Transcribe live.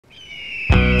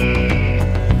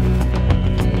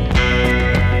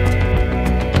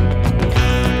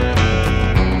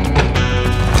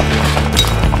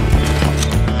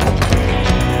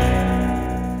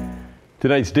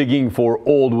Tonight's Digging for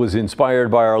Old was inspired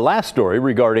by our last story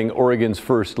regarding Oregon's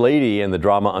First Lady and the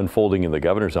drama unfolding in the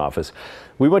governor's office.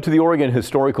 We went to the Oregon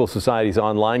Historical Society's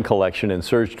online collection and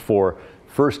searched for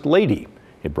First Lady.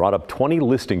 It brought up 20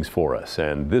 listings for us,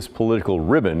 and this political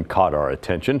ribbon caught our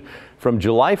attention from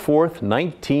July 4th,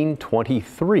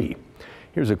 1923.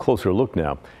 Here's a closer look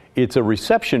now. It's a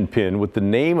reception pin with the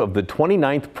name of the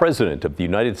 29th President of the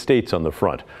United States on the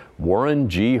front, Warren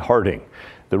G. Harding.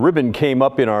 The ribbon came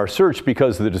up in our search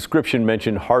because the description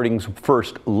mentioned Harding's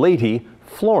First Lady,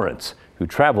 Florence, who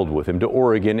traveled with him to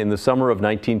Oregon in the summer of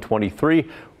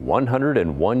 1923,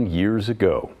 101 years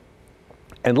ago.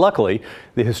 And luckily,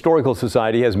 the Historical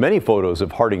Society has many photos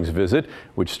of Harding's visit,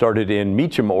 which started in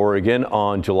Meacham, Oregon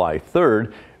on July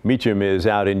 3rd. Meacham is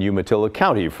out in Umatilla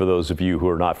County for those of you who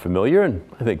are not familiar, and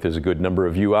I think there's a good number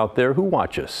of you out there who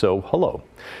watch us, so hello.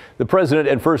 The President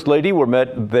and First Lady were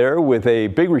met there with a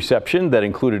big reception that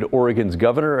included Oregon's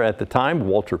governor at the time,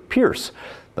 Walter Pierce.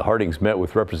 The Hardings met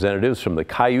with representatives from the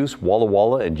Cayuse, Walla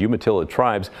Walla, and Umatilla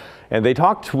tribes, and they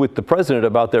talked with the President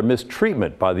about their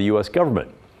mistreatment by the U.S.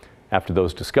 government. After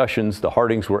those discussions, the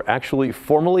Hardings were actually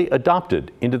formally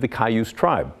adopted into the Cayuse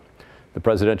tribe. The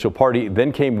presidential party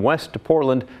then came west to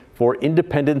Portland for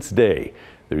Independence Day.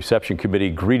 The reception committee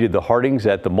greeted the Hardings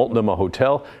at the Multnomah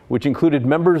Hotel, which included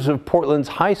members of Portland's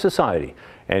high society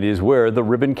and is where the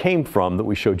ribbon came from that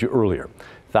we showed you earlier.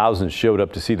 Thousands showed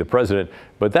up to see the president,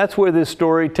 but that's where this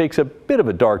story takes a bit of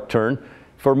a dark turn.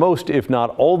 For most, if not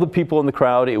all the people in the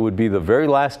crowd, it would be the very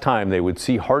last time they would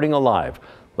see Harding alive.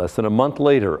 Less than a month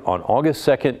later, on August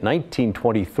 2nd,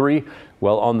 1923,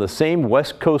 while on the same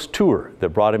West Coast tour that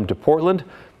brought him to Portland,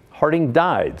 Harding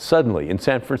died suddenly in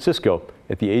San Francisco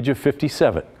at the age of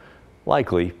 57,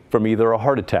 likely from either a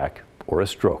heart attack or a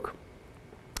stroke.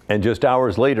 And just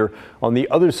hours later, on the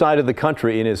other side of the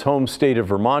country in his home state of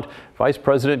Vermont, Vice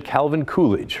President Calvin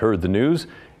Coolidge heard the news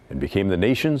and became the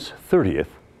nation's 30th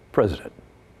president.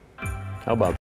 How about that?